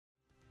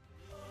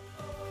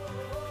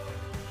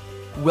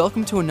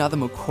Welcome to another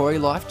Macquarie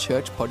Life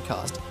Church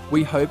podcast.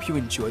 We hope you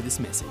enjoy this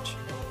message.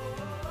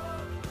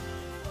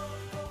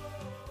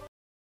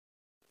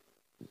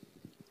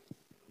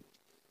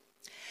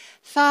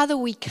 Father,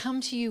 we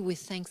come to you with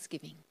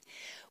thanksgiving,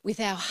 with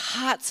our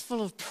hearts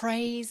full of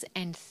praise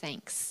and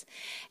thanks.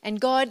 And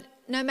God,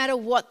 no matter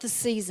what the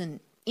season,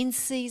 in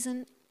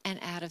season and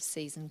out of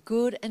season,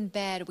 good and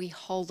bad, we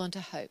hold on to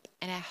hope.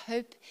 And our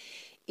hope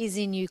is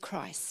in you,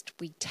 Christ.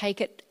 We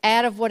take it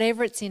out of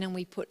whatever it's in and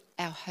we put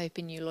our hope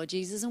in you, Lord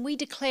Jesus. And we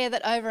declare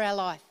that over our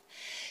life,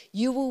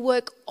 you will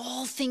work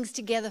all things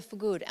together for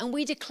good. And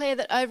we declare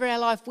that over our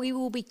life, we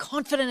will be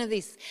confident of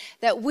this,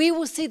 that we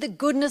will see the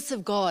goodness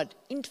of God.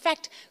 In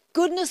fact,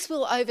 goodness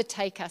will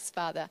overtake us,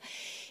 Father,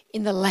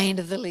 in the land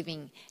of the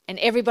living. And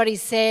everybody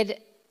said,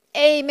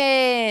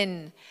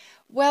 Amen.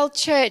 Well,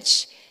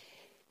 church,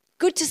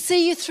 good to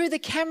see you through the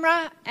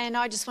camera. And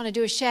I just want to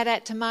do a shout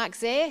out to Mark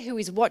Zare, who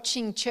is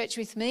watching church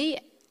with me,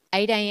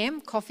 8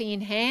 a.m, coffee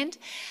in hand.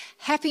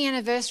 Happy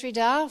anniversary,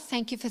 Dale.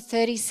 Thank you for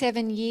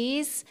 37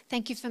 years.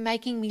 Thank you for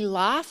making me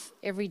laugh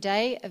every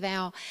day of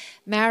our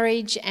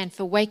marriage and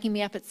for waking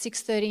me up at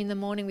 6:30 in the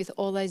morning with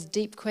all those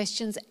deep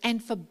questions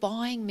and for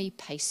buying me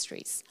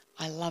pastries.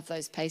 I love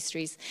those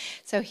pastries.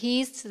 So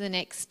here's to the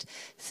next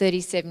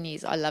 37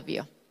 years. I love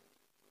you.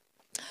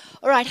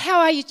 All right, how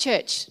are you,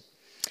 church?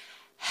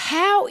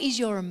 How is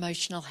your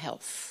emotional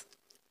health?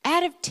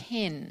 Out of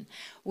 10,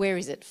 where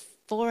is it?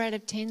 4 out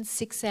of 10,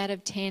 6 out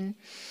of 10.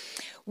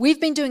 We've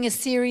been doing a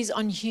series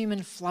on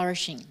human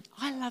flourishing.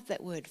 I love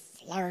that word,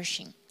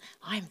 flourishing.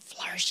 I'm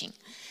flourishing.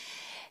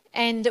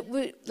 And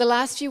the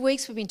last few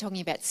weeks we've been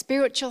talking about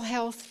spiritual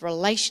health,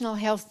 relational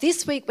health.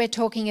 This week we're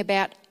talking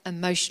about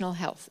emotional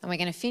health. And we're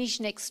going to finish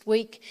next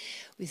week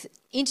with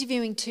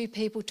interviewing 2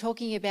 people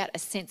talking about a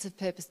sense of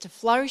purpose. To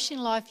flourish in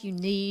life, you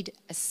need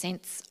a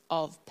sense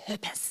of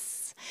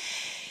purpose.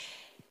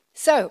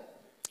 So,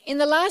 in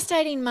the last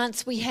 18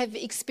 months, we have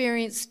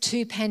experienced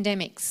 2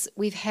 pandemics.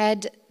 We've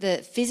had the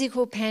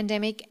physical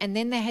pandemic, and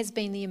then there has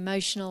been the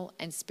emotional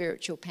and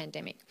spiritual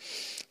pandemic.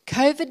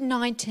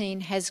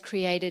 COVID-19 has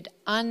created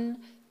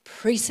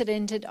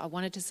unprecedented, I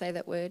wanted to say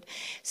that word,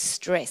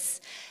 stress.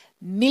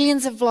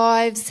 Millions of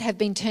lives have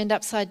been turned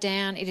upside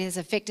down. It has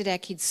affected our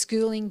kids'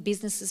 schooling,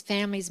 businesses,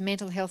 families,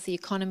 mental health, the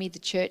economy, the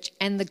church,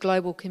 and the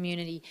global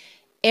community.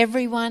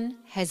 Everyone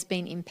has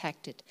been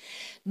impacted.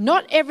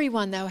 Not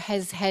everyone, though,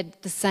 has had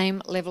the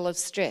same level of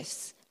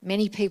stress.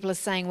 Many people are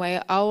saying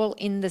we're all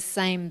in the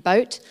same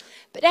boat,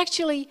 but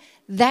actually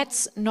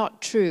that's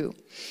not true.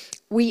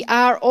 We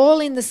are all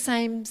in the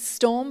same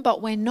storm,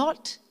 but we're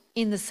not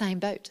in the same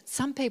boat.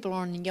 Some people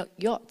are on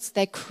yachts.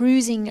 They're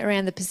cruising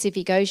around the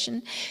Pacific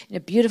Ocean in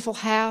a beautiful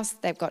house.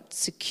 They've got a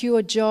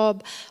secure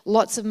job,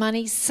 lots of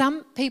money.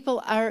 Some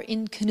people are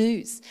in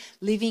canoes,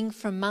 living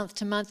from month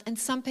to month, and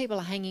some people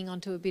are hanging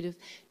onto a bit of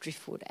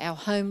driftwood. Our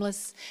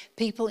homeless,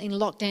 people in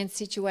lockdown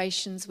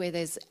situations where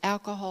there's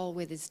alcohol,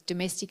 where there's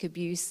domestic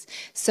abuse.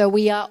 So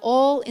we are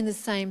all in the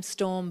same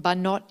storm, but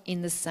not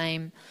in the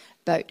same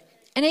boat.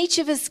 And each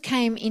of us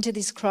came into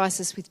this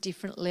crisis with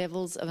different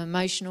levels of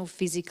emotional,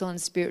 physical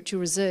and spiritual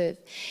reserve.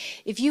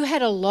 If you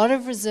had a lot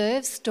of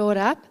reserve stored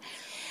up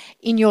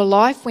in your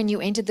life when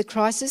you entered the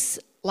crisis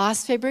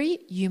last February,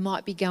 you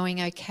might be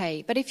going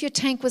okay. But if your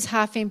tank was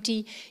half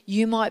empty,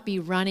 you might be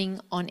running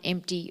on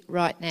empty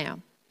right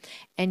now.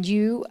 And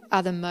you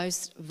are the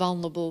most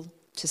vulnerable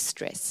to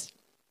stress.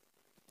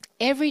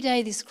 Every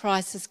day this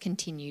crisis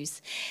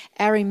continues,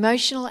 our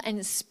emotional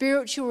and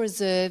spiritual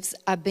reserves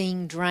are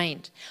being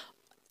drained.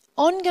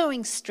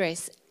 Ongoing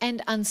stress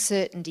and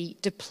uncertainty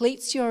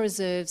depletes your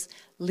reserves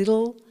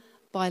little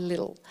by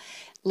little,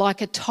 like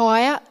a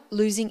tyre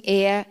losing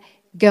air,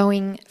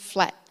 going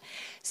flat.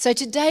 So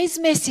today's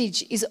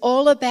message is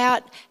all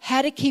about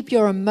how to keep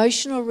your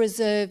emotional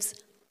reserves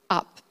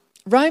up.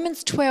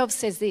 Romans 12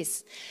 says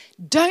this,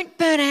 don't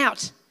burn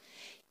out.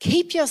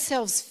 Keep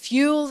yourselves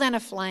fueled and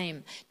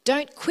aflame.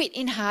 Don't quit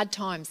in hard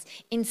times.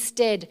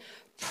 Instead,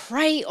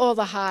 pray all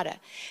the harder.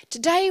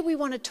 Today we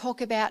want to talk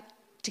about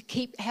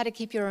how to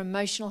keep your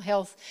emotional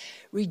health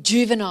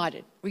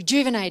rejuvenated,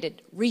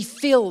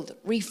 refilled,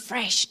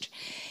 refreshed.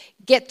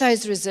 Get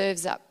those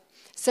reserves up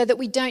so that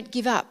we don't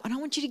give up. I don't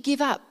want you to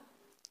give up.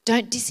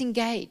 Don't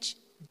disengage.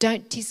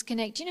 Don't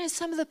disconnect. You know,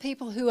 some of the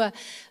people who are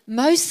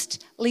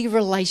mostly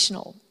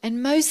relational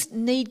and most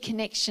need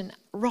connection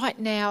right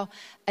now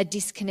are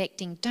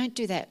disconnecting. Don't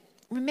do that.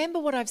 Remember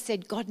what I've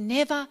said. God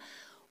never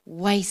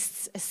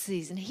wastes a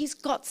season. He's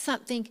got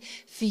something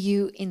for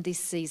you in this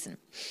season.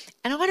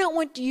 And I don't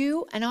want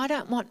you and I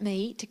don't want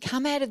me to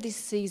come out of this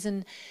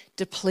season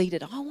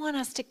depleted. I want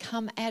us to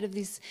come out of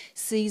this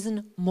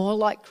season more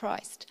like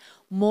Christ,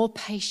 more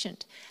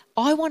patient.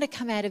 I want to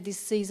come out of this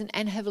season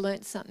and have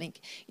learnt something.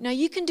 You know,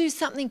 you can do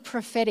something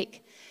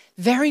prophetic,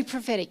 very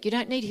prophetic. You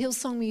don't need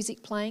Hillsong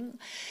music playing.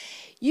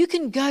 You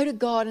can go to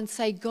God and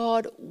say,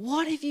 God,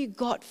 what have you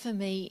got for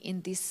me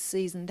in this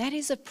season? That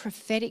is a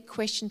prophetic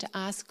question to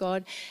ask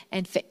God.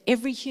 And for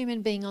every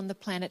human being on the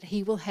planet,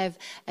 He will have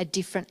a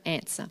different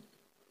answer.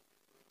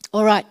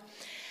 All right.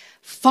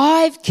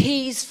 5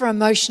 keys for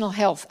emotional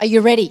health. Are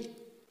you ready?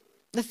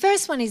 The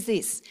first one is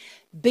this: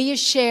 be a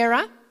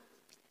sharer,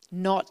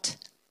 not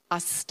a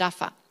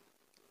stuffer.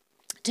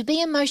 To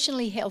be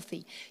emotionally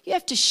healthy, you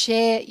have to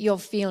share your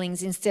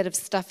feelings instead of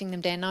stuffing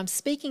them down. Now, I'm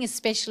speaking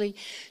especially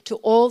to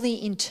all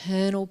the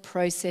internal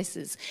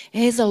processes.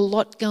 There's a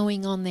lot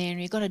going on there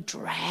and you've got to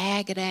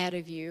drag it out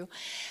of you.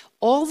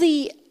 All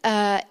the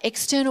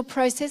external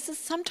processes,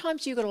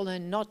 sometimes you've got to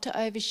learn not to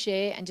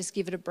overshare and just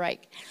give it a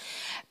break.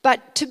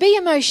 But to be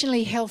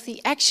emotionally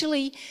healthy,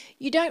 actually,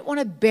 you don't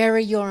want to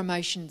bury your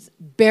emotions,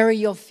 bury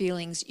your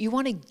feelings. You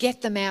want to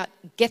get them out,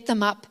 get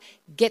them up,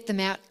 get them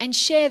out, and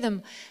share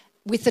them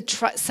with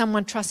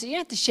someone trusted. You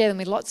don't have to share them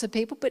with lots of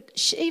people,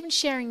 but even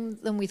sharing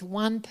them with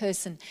one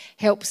person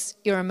helps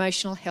your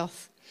emotional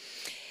health.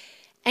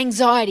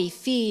 Anxiety,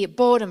 fear,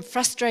 boredom,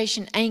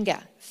 frustration,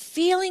 anger.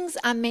 Feelings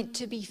are meant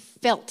to be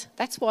felt.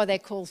 That's why they're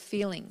called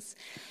feelings,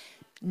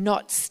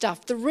 not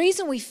stuff. The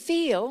reason we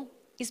feel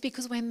is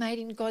because we're made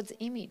in God's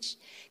image.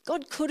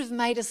 God could have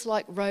made us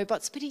like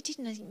robots, but he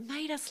didn't. He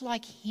made us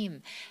like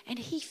him. And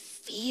he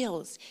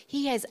feels.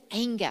 He has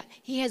anger.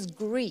 He has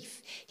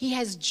grief. He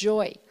has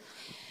joy.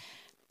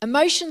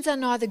 Emotions are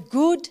neither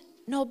good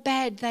nor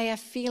bad. They are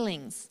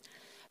feelings.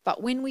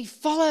 But when we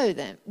swallow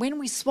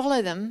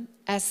them,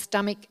 our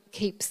stomach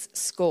keeps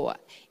score.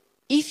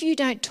 If you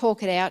don't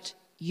talk it out,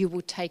 you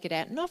will take it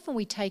out. And often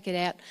we take it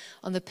out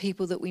on the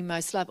people that we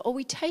most love, or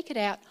we take it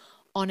out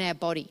on our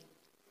body.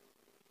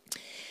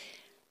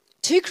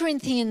 2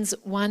 Corinthians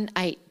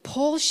 1:8,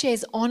 Paul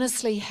shares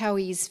honestly how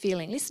he is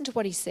feeling. Listen to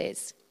what he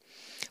says.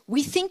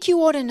 We think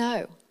you ought to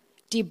know,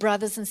 dear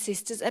brothers and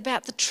sisters,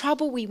 about the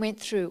trouble we went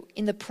through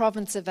in the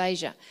province of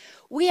Asia.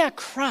 We are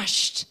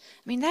crushed.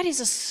 I mean, that is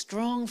a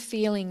strong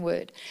feeling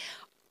word.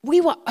 We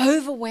were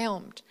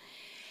overwhelmed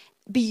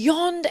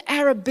beyond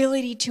our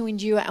ability to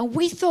endure, and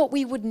we thought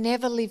we would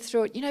never live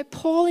through it. You know,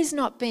 Paul is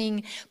not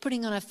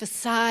putting on a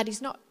facade.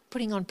 He's not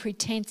putting on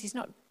pretense. He's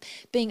not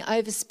being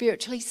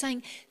over-spiritual. He's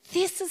saying,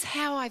 this is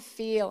how I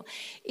feel.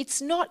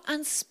 It's not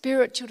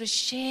unspiritual to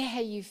share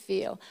how you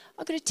feel.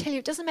 I've got to tell you,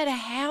 it doesn't matter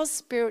how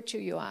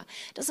spiritual you are.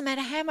 It doesn't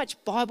matter how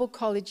much Bible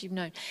college you've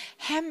known,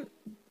 how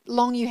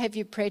long you have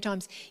your prayer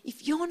times.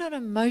 If you're not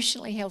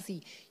emotionally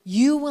healthy,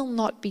 you will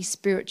not be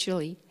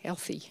spiritually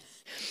healthy.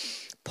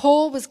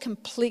 Paul was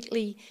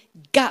completely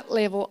gut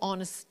level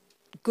honest.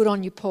 Good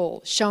on you,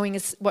 Paul, showing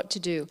us what to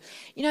do.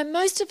 You know,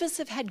 most of us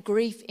have had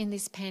grief in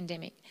this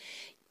pandemic.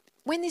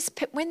 When this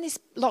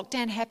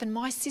lockdown happened,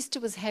 my sister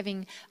was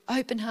having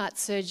open heart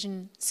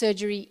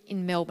surgery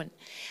in Melbourne.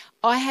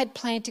 I had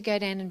planned to go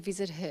down and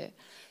visit her.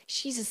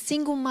 She's a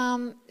single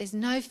mum, there's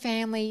no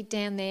family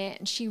down there,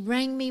 and she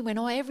rang me when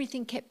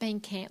everything kept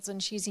being cancelled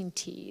and she's in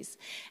tears.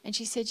 And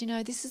she said, you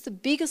know, this is the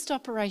biggest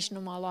operation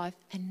of my life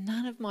and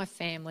none of my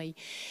family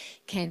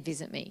can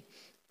visit me.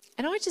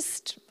 And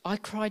I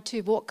cried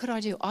too. What could I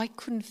do? I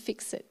couldn't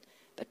fix it.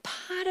 But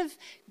part of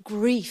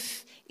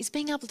grief is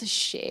being able to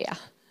share.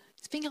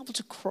 It's being able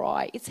to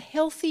cry. It's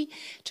healthy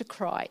to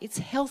cry. It's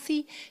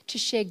healthy to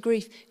share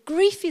grief.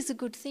 Grief is a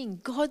good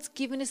thing. God's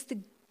given us the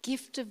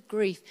gift of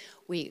grief.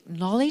 We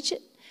acknowledge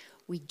it,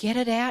 we get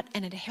it out,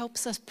 and it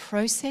helps us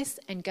process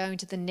and go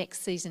into the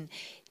next season.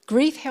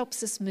 Grief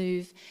helps us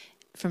move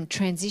from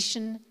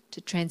transition to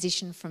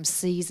transition, from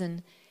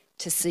season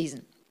to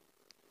season.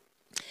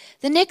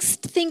 The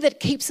next thing that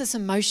keeps us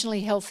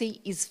emotionally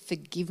healthy is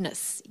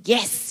forgiveness.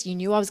 Yes, you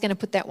knew I was going to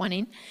put that one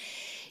in.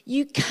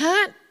 You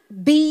can't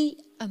be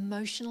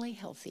emotionally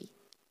healthy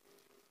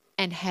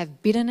and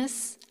have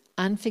bitterness,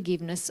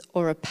 unforgiveness,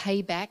 or a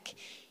payback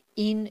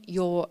in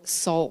your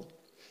soul.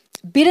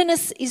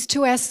 Bitterness is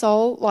to our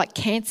soul like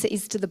cancer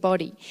is to the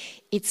body.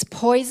 It's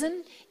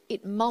poison,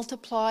 it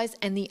multiplies,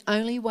 and the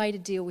only way to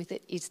deal with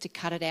it is to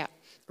cut it out.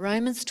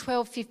 Romans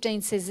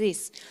 12:15 says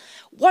this: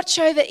 watch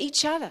over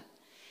each other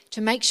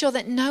to make sure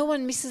that no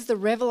one misses the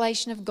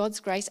revelation of God's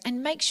grace,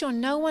 and make sure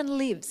no one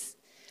lives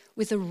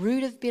with a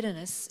root of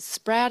bitterness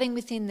sprouting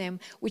within them,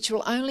 which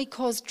will only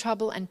cause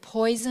trouble and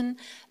poison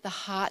the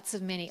hearts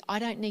of many. I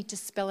don't need to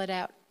spell it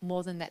out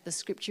more than that. The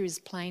scripture is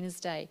plain as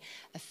day.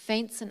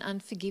 Offence and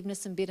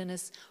unforgiveness and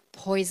bitterness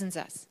poisons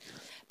us.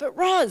 But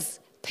Roz,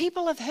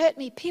 people have hurt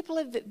me, people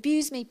have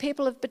abused me,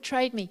 people have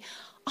betrayed me.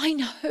 I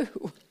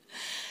know.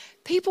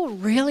 People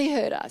really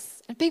hurt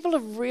us, and people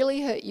have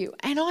really hurt you.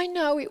 And I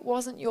know it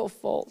wasn't your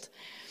fault.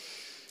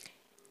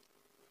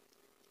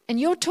 And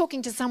you're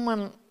talking to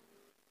someone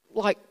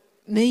like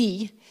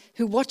me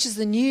who watches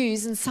the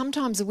news and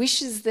sometimes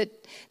wishes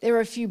that there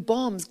are a few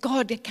bombs.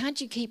 God,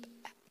 can't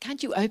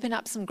you open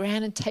up some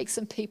ground and take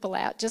some people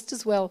out? Just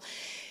as well,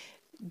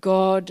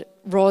 God,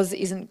 Roz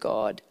isn't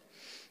God.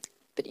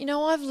 But you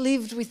know, I've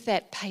lived with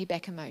that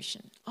payback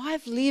emotion.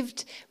 I've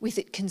lived with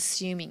it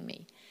consuming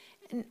me.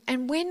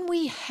 And when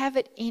we have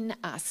it in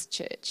us,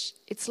 church,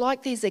 it's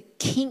like there's a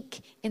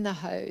kink in the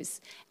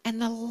hose,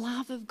 and the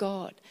love of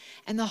God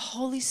and the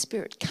Holy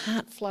Spirit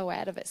can't flow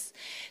out of us.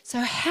 So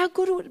how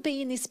good would it be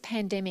in this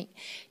pandemic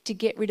to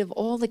get rid of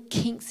all the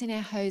kinks in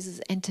our hoses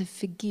and to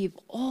forgive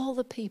all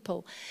the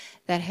people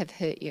that have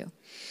hurt you?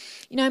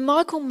 You know,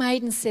 Michael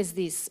Maiden says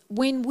this: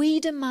 when we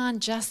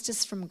demand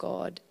justice from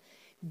God,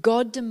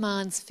 God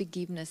demands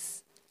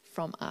forgiveness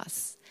from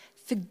us.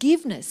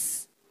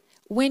 Forgiveness,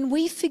 when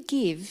we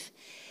forgive,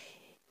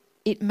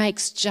 it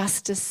makes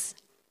justice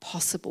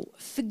possible.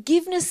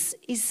 Forgiveness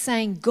is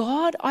saying,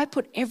 God, I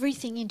put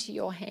everything into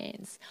your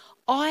hands.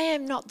 I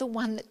am not the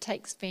one that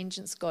takes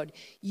vengeance, God.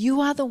 You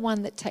are the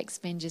one that takes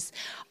vengeance.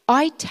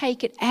 I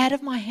take it out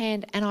of my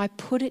hand and I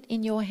put it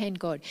in your hand,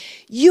 God.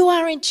 You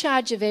are in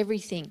charge of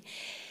everything.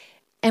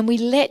 And we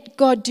let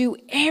God do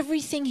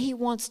everything he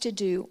wants to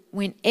do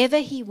whenever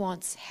he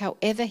wants,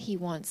 however he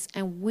wants,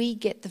 and we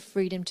get the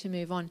freedom to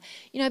move on.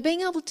 You know,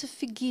 being able to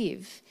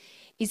forgive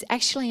is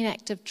actually an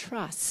act of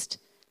trust,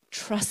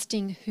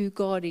 trusting who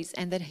God is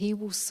and that he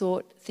will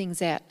sort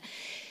things out.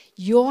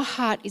 Your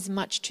heart is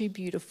much too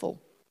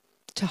beautiful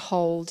to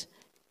hold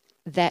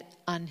that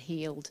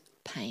unhealed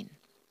pain.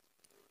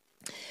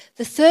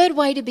 The third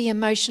way to be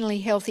emotionally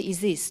healthy is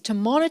this: to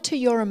monitor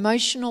your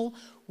emotional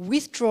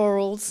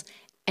withdrawals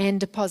and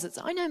deposits.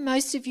 I know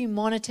most of you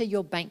monitor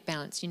your bank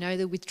balance. You know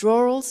the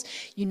withdrawals,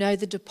 you know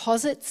the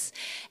deposits,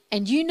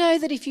 and you know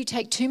that if you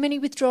take too many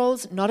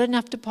withdrawals, not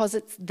enough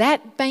deposits,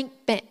 that bank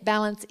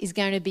balance is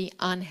going to be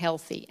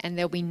unhealthy and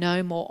there'll be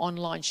no more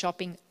online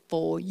shopping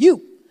for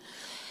you.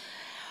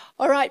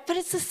 All right, but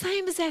it's the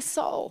same as our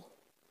soul.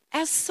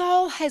 Our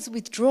soul has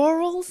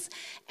withdrawals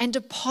and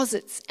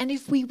deposits, and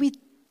if we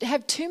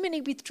have too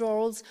many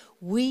withdrawals,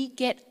 we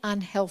get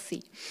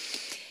unhealthy.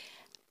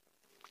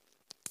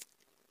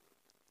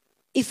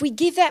 If we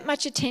give that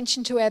much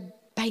attention to our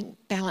bank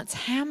balance,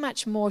 how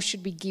much more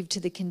should we give to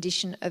the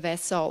condition of our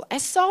soul? Our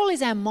soul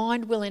is our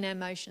mind, will, and our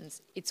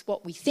emotions. It's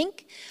what we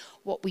think,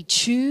 what we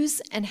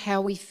choose, and how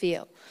we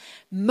feel.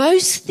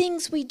 Most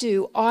things we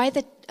do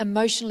either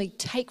emotionally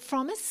take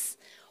from us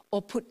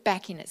or put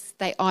back in us.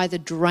 They either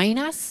drain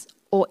us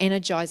or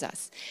energize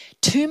us.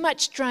 Too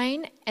much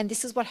drain, and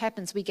this is what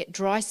happens. We get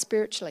dry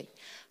spiritually,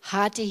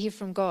 hard to hear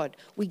from God.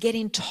 We get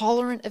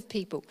intolerant of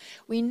people.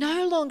 We're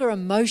no longer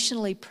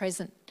emotionally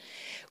present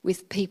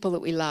with people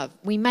that we love.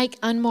 We make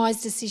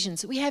unwise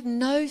decisions. We have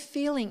no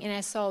feeling in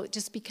our soul. It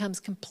just becomes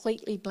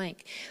completely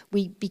blank.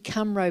 We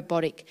become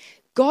robotic.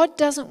 God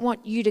doesn't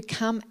want you to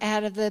come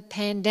out of the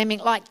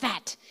pandemic like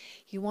that.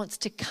 He wants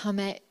to come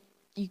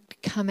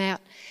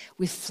out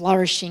with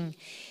flourishing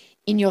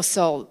in your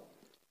soul.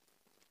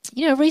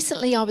 You know,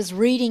 recently I was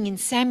reading in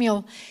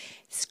Samuel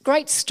this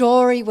great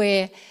story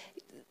where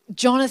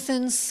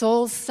Jonathan,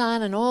 Saul's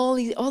son, and all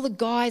the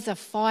guys are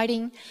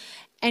fighting.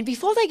 And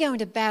before they go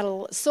into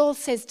battle, Saul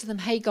says to them,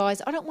 hey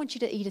guys, I don't want you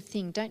to eat a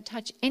thing. Don't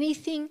touch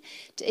anything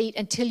to eat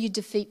until you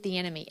defeat the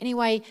enemy.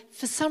 Anyway,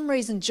 for some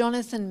reason,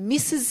 Jonathan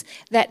misses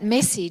that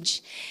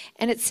message.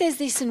 And it says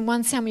this in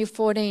 1 Samuel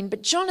 14,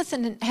 but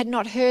Jonathan had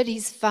not heard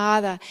his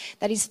father,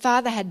 that his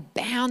father had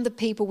bound the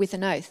people with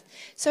an oath.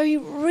 So he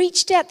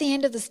reached out the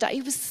end of the staff.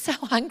 He was so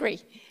hungry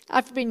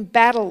after being in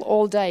battle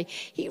all day.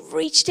 He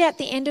reached out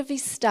the end of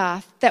his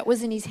staff that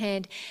was in his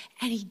hand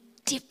and he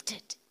dipped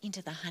it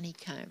into the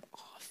honeycomb.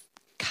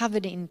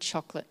 Covered in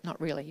chocolate, not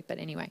really, but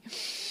anyway.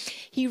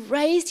 He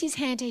raised his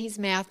hand to his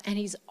mouth and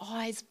his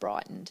eyes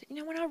brightened. You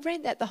know, when I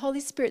read that, the Holy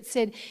Spirit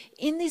said,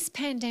 in this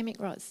pandemic,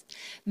 Roz,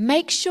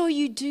 make sure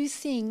you do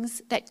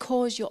things that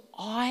cause your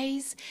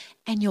eyes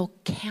and your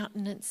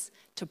countenance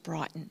to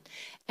brighten.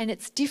 And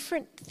it's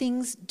different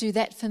things do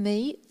that for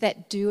me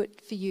that do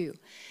it for you.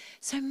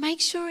 So make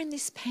sure in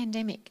this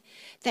pandemic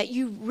that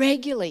you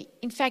regularly,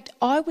 in fact,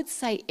 I would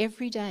say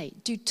every day,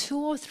 do 2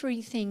 or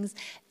 3 things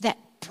that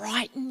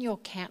brighten your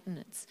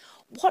countenance.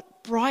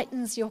 What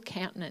brightens your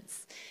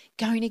countenance?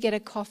 Going to get a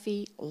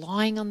coffee,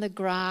 lying on the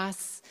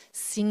grass,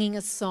 singing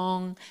a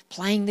song,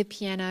 playing the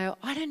piano,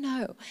 I don't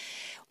know.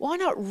 Why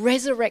not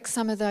resurrect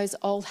some of those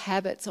old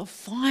habits or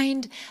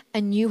find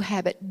a new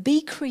habit?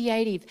 Be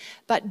creative,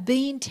 but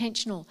be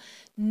intentional.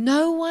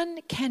 No one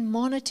can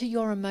monitor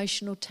your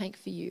emotional tank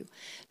for you.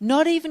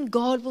 Not even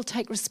God will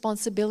take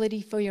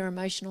responsibility for your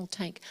emotional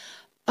tank.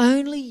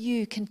 Only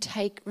you can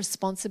take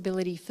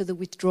responsibility for the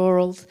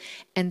withdrawals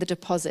and the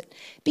deposit.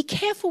 Be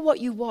careful what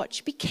you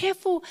watch. Be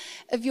careful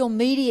of your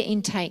media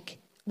intake,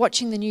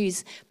 watching the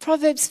news.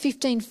 Proverbs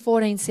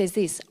 15:14 says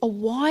this, a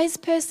wise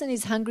person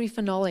is hungry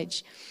for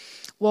knowledge,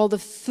 while the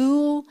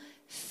fool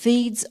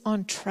feeds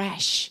on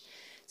trash.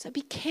 So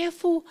be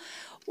careful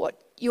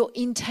what your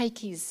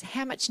intake is,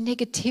 how much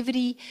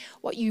negativity,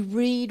 what you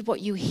read,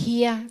 what you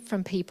hear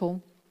from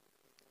people.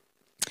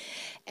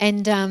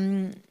 And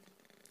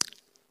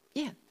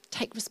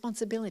take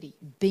responsibility.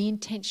 Be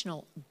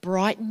intentional.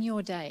 Brighten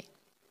your day.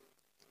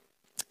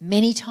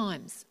 Many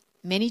times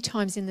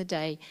in the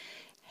day,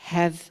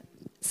 have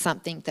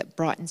something that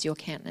brightens your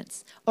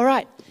countenance. All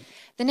right,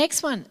 the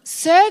next one.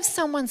 Serve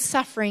someone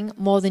suffering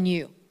more than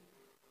you.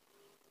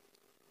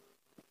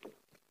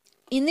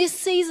 In this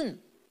season,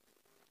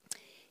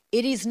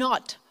 it is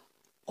not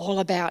all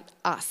about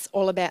us,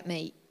 all about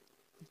me.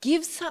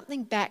 Give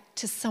something back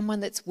to someone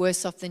that's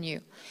worse off than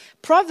you.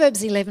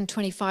 Proverbs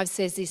 11:25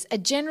 says this, a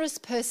generous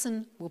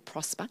person will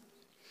prosper,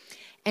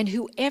 and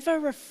whoever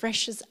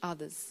refreshes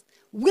others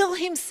will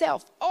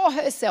himself or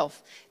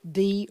herself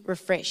be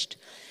refreshed.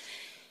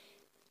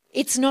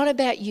 It's not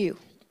about you.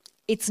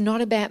 It's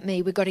not about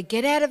me. We've got to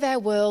get out of our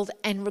world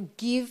and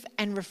give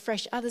and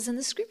refresh others. And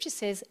the scripture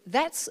says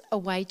that's a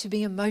way to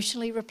be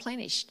emotionally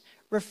replenished,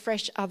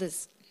 refresh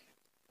others.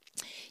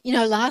 You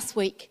know, last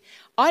week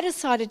I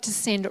decided to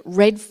send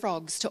red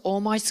frogs to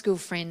all my school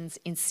friends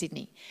in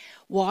Sydney.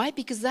 Why?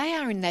 Because they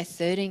are in their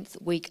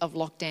 13th week of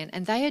lockdown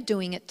and they are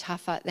doing it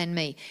tougher than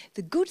me.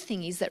 The good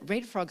thing is that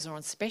red frogs are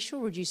on special,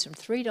 reduced from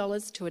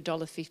 $3 to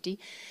 $1.50.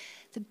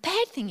 The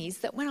bad thing is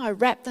that when I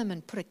wrap them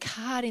and put a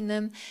card in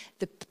them,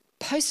 the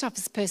post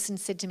office person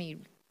said to me,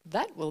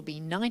 that will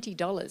be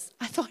 $90.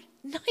 I thought,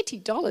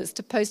 $90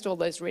 to post all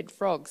those red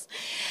frogs.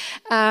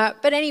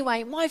 But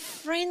anyway, my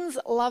friends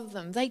love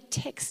them. They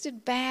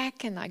texted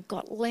back and I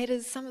got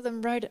letters. One of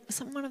them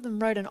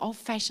wrote an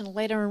old-fashioned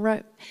letter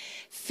and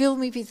filled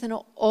me with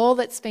all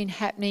that's been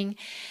happening.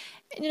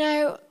 You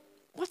know,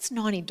 what's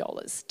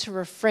 $90 to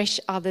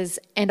refresh others?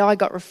 And I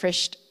got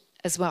refreshed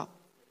as well.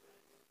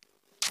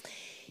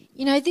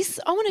 You know,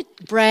 I want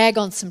to brag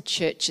on some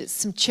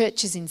churches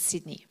in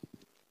Sydney.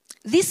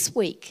 This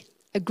week,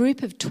 a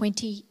group of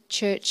 20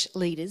 church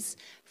leaders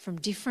from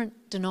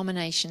different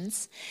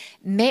denominations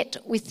met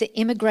with the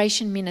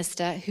immigration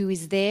minister, who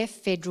is their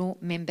federal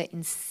member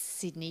in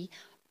Sydney,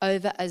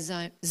 over a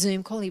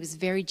Zoom call. He was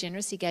very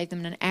generous. He gave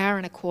them an hour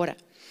and a quarter.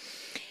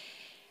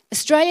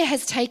 Australia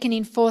has taken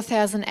in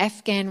 4,000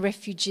 Afghan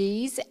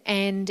refugees,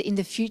 and in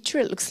the future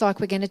it looks like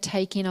we're going to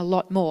take in a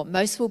lot more.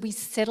 Most will be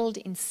settled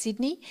in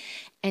Sydney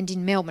and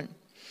in Melbourne.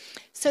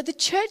 So the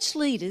church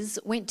leaders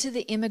went to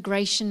the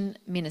immigration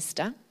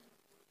minister.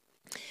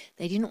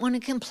 They didn't want to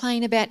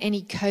complain about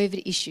any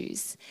COVID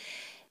issues.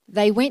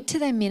 They went to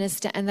their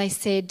minister and they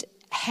said,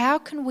 how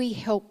can we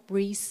help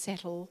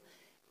resettle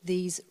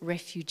these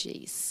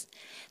refugees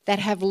that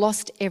have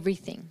lost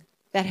everything,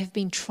 that have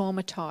been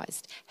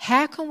traumatised?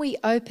 How can we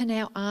open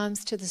our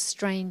arms to the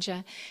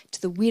stranger,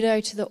 to the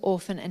widow, to the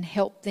orphan, and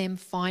help them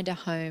find a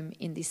home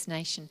in this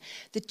nation?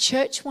 The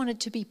church wanted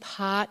to be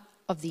part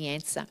of the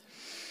answer.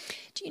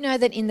 Do you know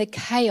that in the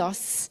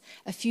chaos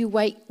a few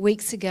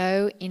weeks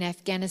ago in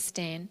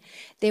Afghanistan,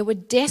 there were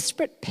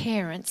desperate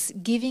parents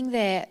giving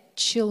their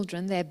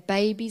children, their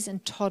babies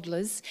and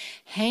toddlers,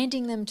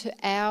 handing them to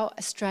our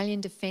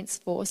Australian Defence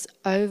Force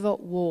over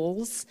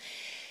walls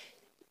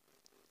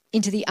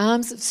into the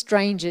arms of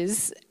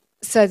strangers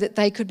so that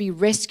they could be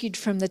rescued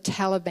from the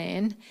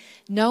Taliban,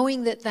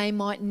 knowing that they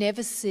might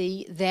never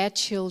see their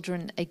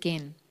children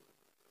again?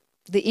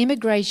 The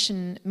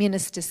immigration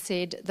minister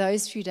said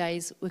those few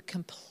days were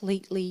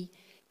completely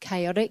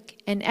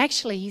chaotic, and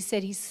actually he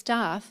said his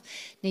staff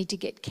need to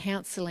get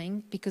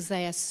counselling because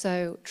they are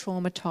so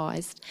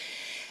traumatised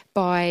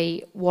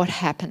by what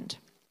happened.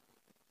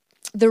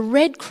 The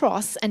Red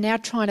Cross are now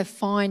trying to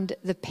find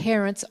the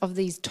parents of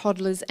these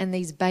toddlers and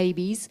these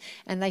babies,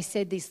 and they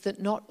said this, that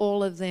not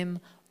all of them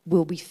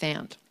will be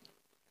found.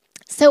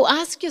 So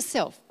ask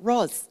yourself,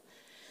 Roz,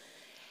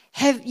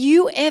 have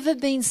you ever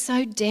been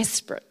so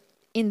desperate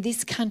in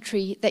this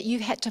country that you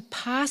had to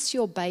pass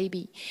your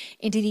baby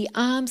into the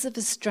arms of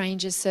a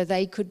stranger so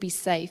they could be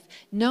safe,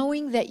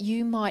 knowing that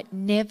you might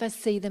never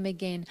see them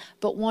again,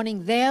 but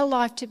wanting their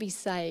life to be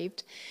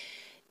saved,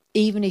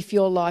 even if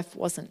your life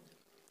wasn't?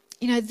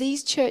 You know,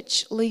 these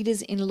church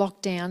leaders in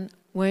lockdown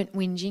weren't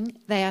whinging.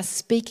 They are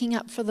speaking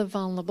up for the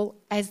vulnerable,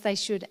 as they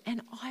should, and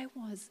I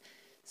was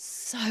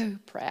so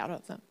proud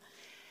of them.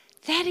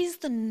 That is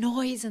the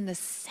noise and the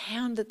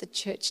sound that the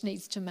church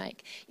needs to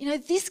make. You know,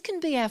 this can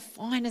be our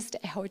finest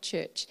hour,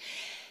 church,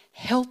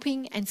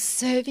 helping and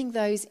serving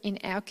those in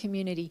our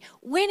community.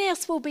 When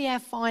else will be our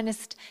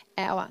finest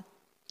hour?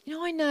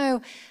 You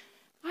know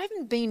I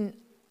haven't been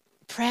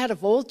proud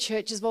of all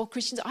churches, of all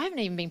Christians. I haven't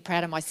even been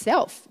proud of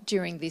myself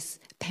during this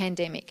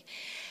pandemic.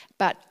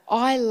 But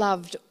I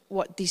loved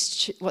what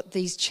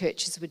these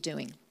churches were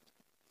doing.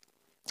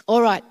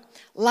 All right,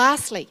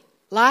 last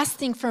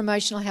thing for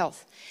emotional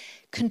health.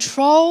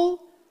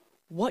 Control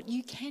what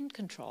you can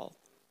control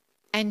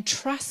and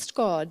trust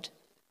God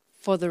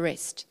for the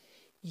rest.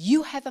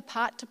 You have a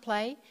part to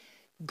play.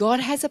 God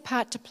has a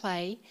part to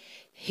play.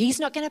 He's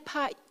not going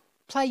to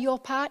play your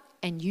part,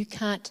 and you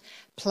can't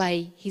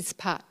play his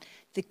part.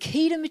 The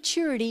key to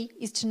maturity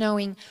is to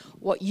knowing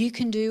what you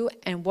can do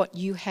and what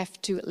you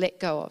have to let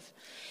go of.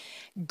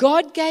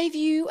 God gave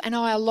you and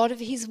I a lot of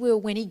his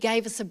will when he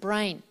gave us a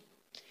brain,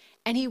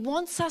 and he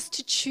wants us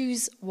to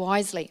choose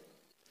wisely.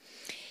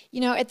 You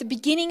know, at the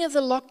beginning of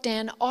the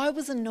lockdown, I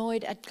was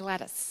annoyed at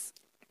Gladys,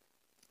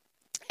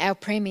 our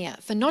Premier,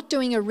 for not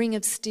doing a ring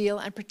of steel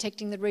and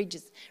protecting the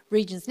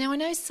regions. Now, I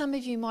know some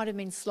of you might have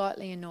been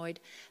slightly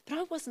annoyed, but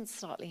I wasn't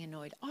slightly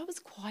annoyed. I was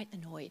quite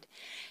annoyed.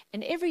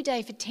 And every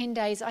day for 10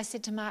 days, I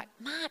said to Mark,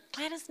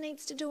 Gladys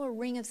needs to do a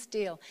ring of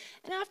steel.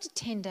 And after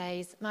 10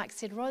 days, Mark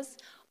said, Roz,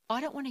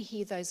 I don't want to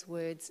hear those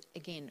words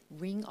again.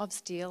 Ring of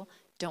steel,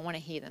 don't want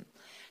to hear them.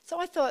 So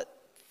I thought,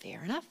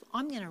 fair enough,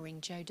 I'm going to ring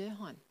Joe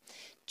Durholm.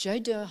 Joe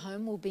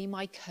Durholm will be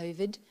my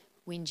COVID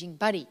whinging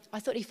buddy. I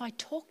thought if I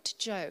talk to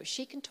Joe,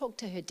 she can talk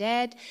to her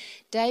dad,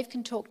 Dave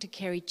can talk to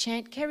Kerry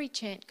Chant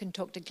can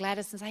talk to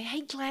Gladys and say,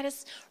 hey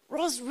Gladys,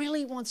 Roz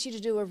really wants you to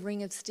do a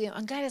ring of steel.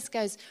 And Gladys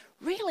goes,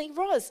 Really,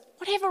 Roz?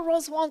 Whatever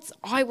Roz wants,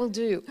 I will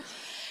do.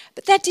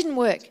 But that didn't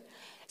work.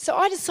 So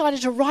I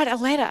decided to write a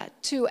letter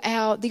to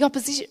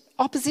the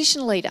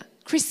opposition leader,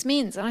 Chris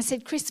Minns. And I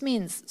said, Chris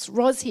Minns, it's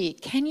Roz here.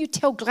 Can you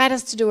tell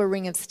Gladys to do a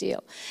Ring of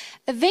Steel?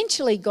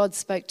 Eventually, God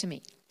spoke to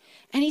me.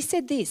 And he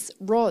said this,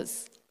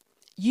 Roz,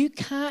 you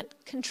can't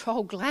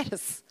control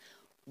Gladys.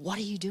 What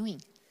are you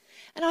doing?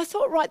 And I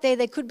thought right there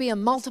could be a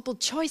multiple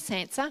choice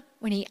answer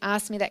when he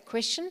asked me that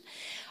question.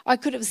 I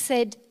could have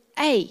said,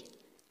 A,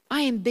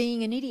 I am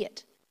being an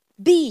idiot.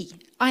 B,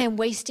 I am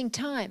wasting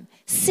time.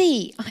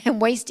 C, I am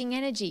wasting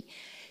energy.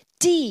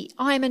 D,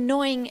 I am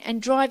annoying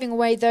and driving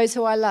away those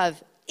who I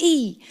love.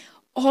 E,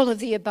 all of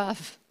the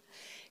above.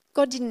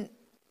 God didn't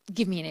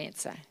give me an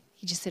answer.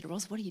 He just said,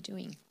 Roz, what are you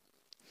doing?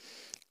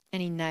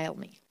 And he nailed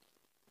me.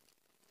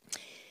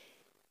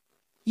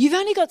 You've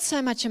only got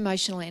so much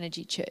emotional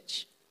energy,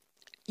 church.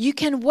 You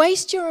can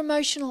waste your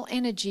emotional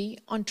energy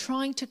on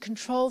trying to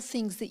control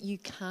things that you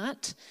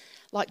can't,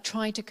 like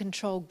trying to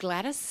control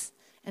Gladys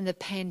and the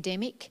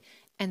pandemic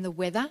and the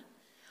weather.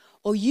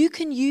 Or you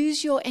can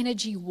use your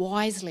energy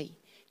wisely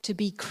to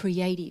be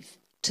creative,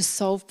 to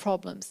solve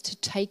problems, to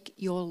take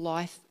your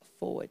life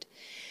forward.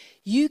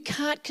 You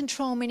can't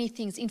control many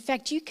things. In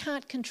fact, you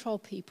can't control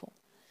people.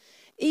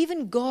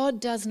 Even God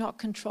does not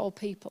control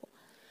people.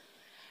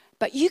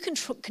 But you can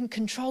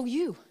control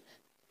you.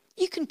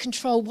 You can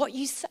control what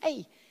you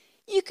say.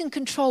 You can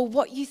control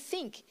what you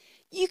think.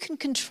 You can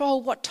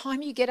control what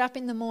time you get up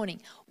in the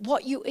morning,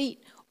 what you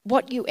eat,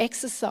 what you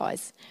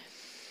exercise.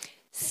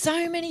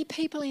 So many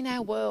people in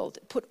our world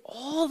put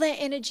all their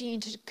energy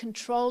into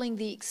controlling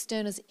the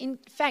externals. In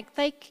fact,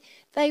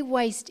 they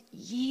waste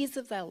years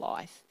of their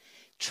life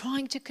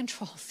trying to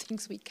control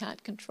things we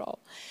can't control.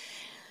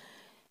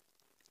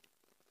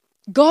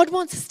 God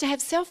wants us to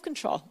have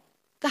self-control.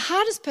 The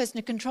hardest person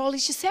to control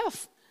is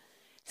yourself.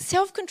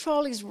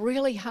 Self-control is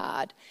really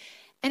hard,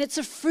 and it's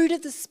a fruit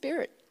of the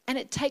Spirit, and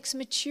it takes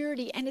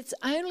maturity, and it's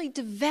only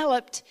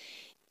developed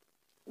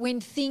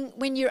when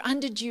you're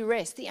under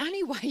duress. The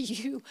only way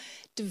you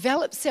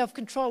develop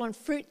self-control and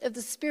fruit of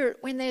the Spirit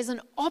when there's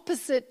an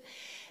opposite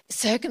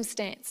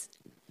circumstance.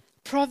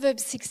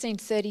 Proverbs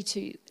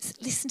 16:32.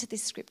 Listen to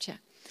this scripture.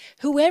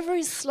 Whoever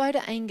is slow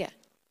to anger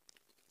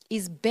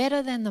is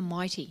better than the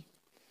mighty,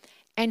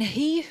 and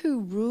he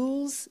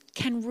who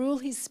can rule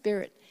his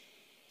spirit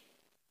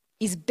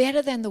is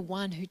better than the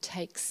one who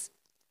takes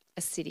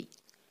a city.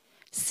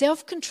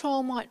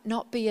 Self-control might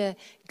not be a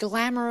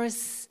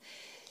glamorous,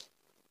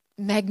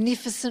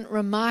 magnificent,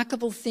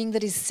 remarkable thing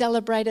that is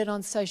celebrated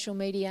on social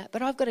media,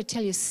 but I've got to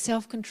tell you,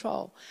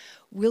 self-control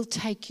will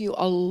take you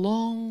a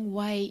long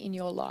way in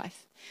your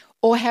life.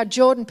 Or how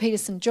Jordan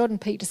Peterson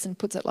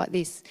puts it like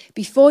this: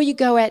 before you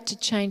go out to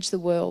change the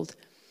world,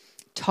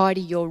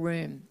 tidy your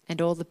room. And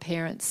all the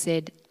parents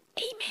said,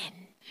 Amen.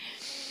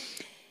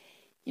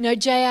 You know,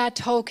 J.R.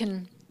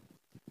 Tolkien,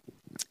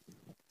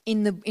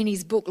 in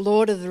his book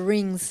Lord of the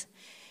Rings,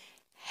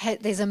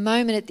 there's a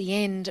moment at the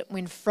end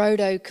when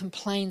Frodo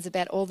complains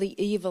about all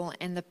the evil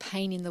and the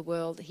pain in the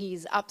world. He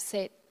is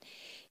upset,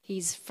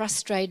 he's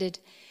frustrated,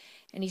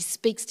 and he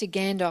speaks to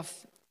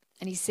Gandalf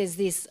and he says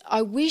this: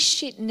 I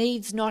wish it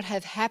needs not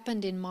have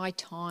happened in my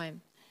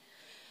time.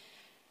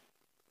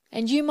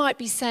 And you might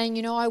be saying,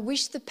 you know, I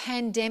wish the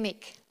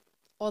pandemic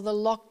or the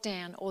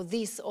lockdown or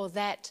this or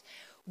that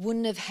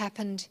wouldn't have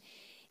happened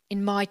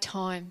in my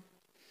time.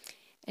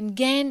 And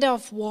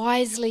Gandalf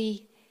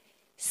wisely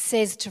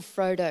says to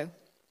Frodo,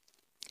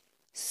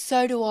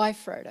 so do I,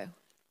 Frodo,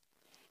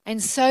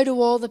 and so do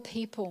all the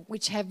people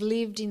which have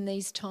lived in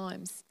these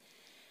times.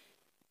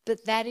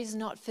 But that is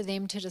not for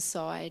them to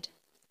decide.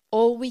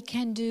 All we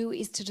can do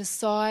is to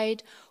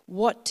decide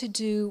what to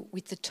do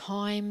with the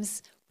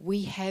times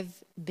we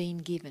have been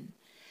given,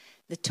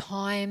 the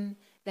time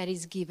that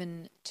is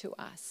given to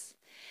us.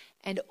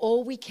 And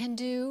all we can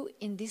do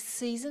in this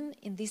season,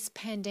 in this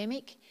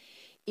pandemic,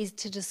 is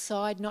to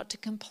decide not to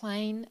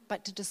complain,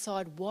 but to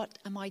decide what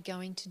am I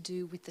going to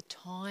do with the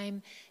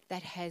time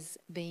that has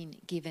been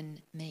given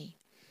me.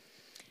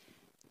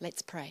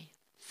 Let's pray.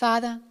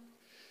 Father,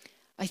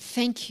 I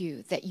thank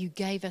you that you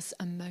gave us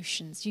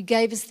emotions. You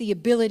gave us the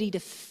ability to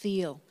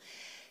feel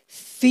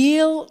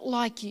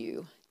like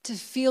you, to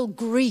feel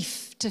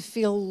grief, to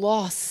feel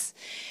loss,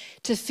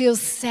 to feel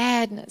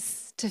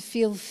sadness, to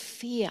feel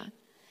fear,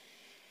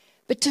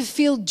 but to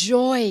feel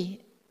joy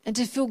and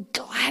to feel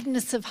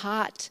gladness of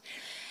heart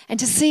and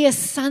to see a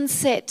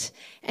sunset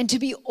and to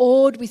be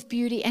awed with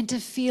beauty and to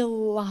feel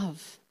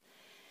love.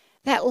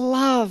 That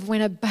love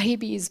when a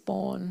baby is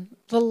born,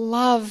 the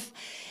love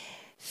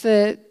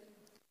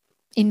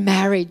in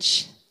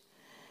marriage.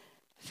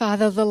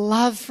 Father, the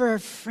love for a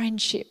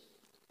friendship.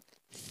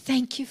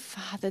 Thank you,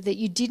 Father, that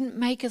you didn't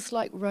make us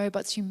like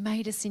robots. You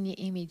made us in your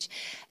image,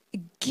 a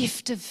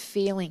gift of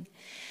feeling.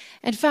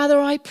 And Father,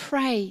 I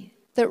pray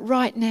that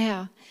right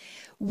now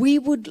we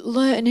would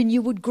learn and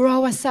you would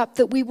grow us up,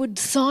 that we would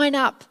sign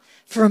up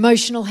for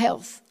emotional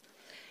health.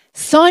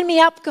 Sign me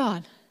up,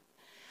 God.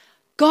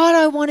 God,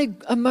 I want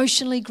to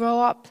emotionally grow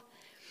up.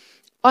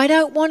 I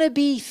don't want to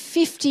be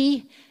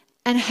 50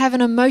 and have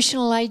an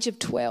emotional age of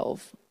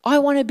 12. I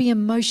want to be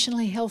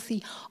emotionally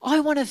healthy. I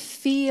want to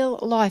feel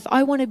life.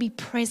 I want to be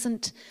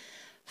present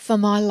for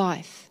my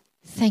life.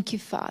 Thank you,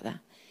 Father.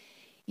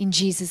 In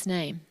Jesus'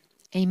 name,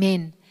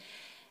 amen.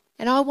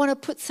 And I want to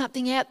put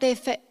something out there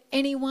for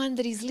anyone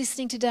that is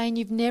listening today and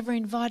you've never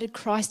invited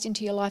Christ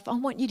into your life. I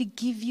want you to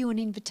give you an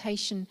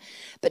invitation,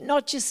 but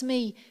not just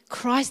me.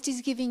 Christ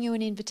is giving you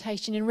an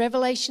invitation. In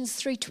Revelations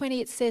 3:20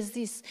 it says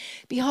this,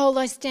 "Behold,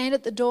 I stand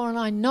at the door and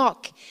I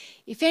knock.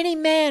 If any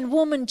man,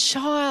 woman,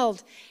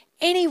 child,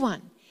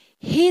 anyone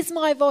hears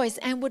my voice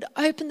and would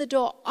open the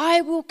door, I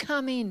will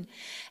come in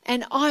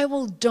and I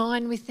will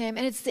dine with them."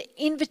 And it's the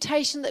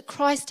invitation that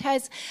Christ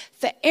has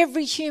for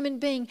every human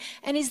being,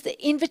 and is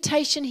the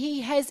invitation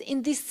he has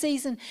in this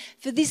season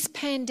for this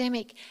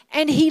pandemic.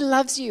 And he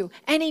loves you,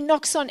 and he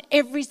knocks on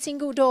every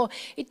single door.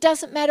 It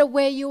doesn't matter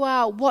where you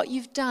are, what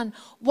you've done,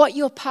 what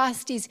your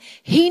past is.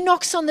 He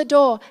knocks on the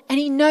door and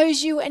he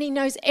knows you and he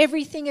knows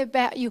everything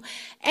about you,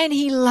 and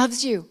he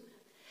loves you.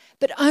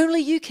 But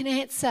only you can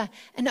answer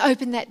and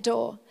open that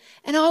door.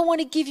 And I want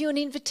to give you an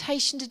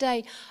invitation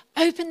today.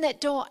 Open that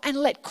door and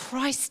let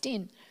Christ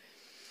in.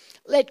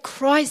 Let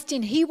Christ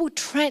in. He will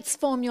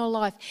transform your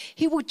life.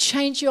 He will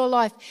change your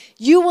life.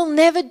 You will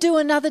never do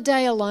another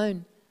day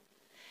alone.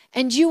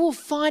 And you will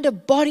find a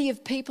body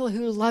of people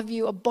who love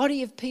you, a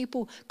body of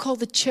people called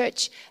the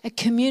church, a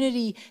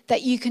community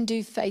that you can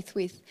do faith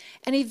with.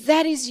 And if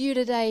that is you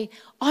today,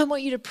 I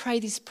want you to pray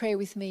this prayer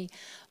with me.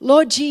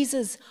 Lord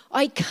Jesus,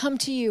 I come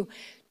to you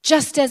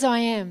just as I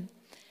am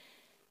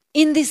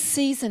in this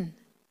season,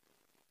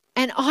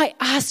 and I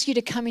ask you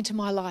to come into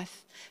my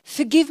life.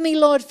 Forgive me,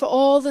 Lord, for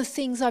all the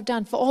things I've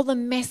done, for all the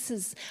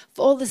messes,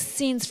 for all the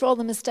sins, for all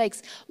the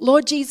mistakes.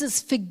 Lord Jesus,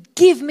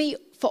 forgive me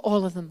for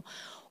all of them.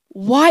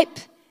 Wipe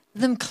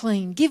them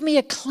clean. Give me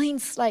a clean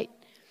slate.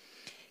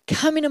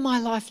 Come into my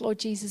life, Lord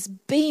Jesus.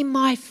 Be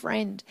my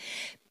friend.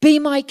 Be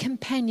my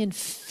companion.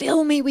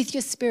 Fill me with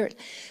your Spirit.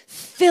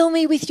 Fill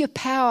me with your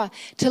power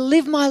to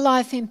live my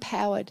life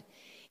empowered.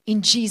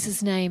 In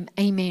Jesus' name,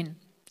 amen.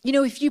 You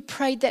know, if you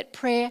prayed that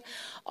prayer,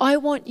 I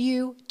want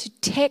you to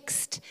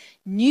text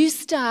New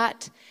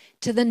Start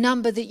to the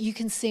number that you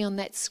can see on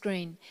that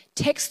screen.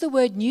 Text the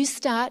word New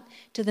Start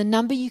to the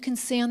number you can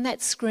see on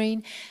that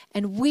screen,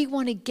 and we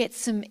want to get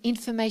some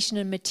information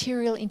and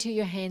material into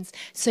your hands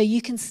so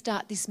you can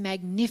start this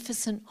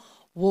magnificent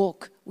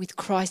walk with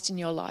Christ in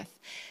your life.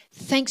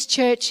 Thanks,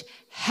 church.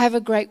 Have a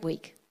great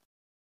week.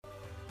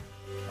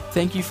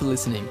 Thank you for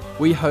listening.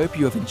 We hope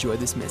you have enjoyed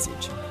this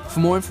message. For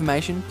more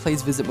information,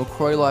 please visit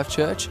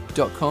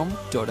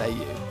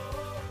macquarielifechurch.com.au.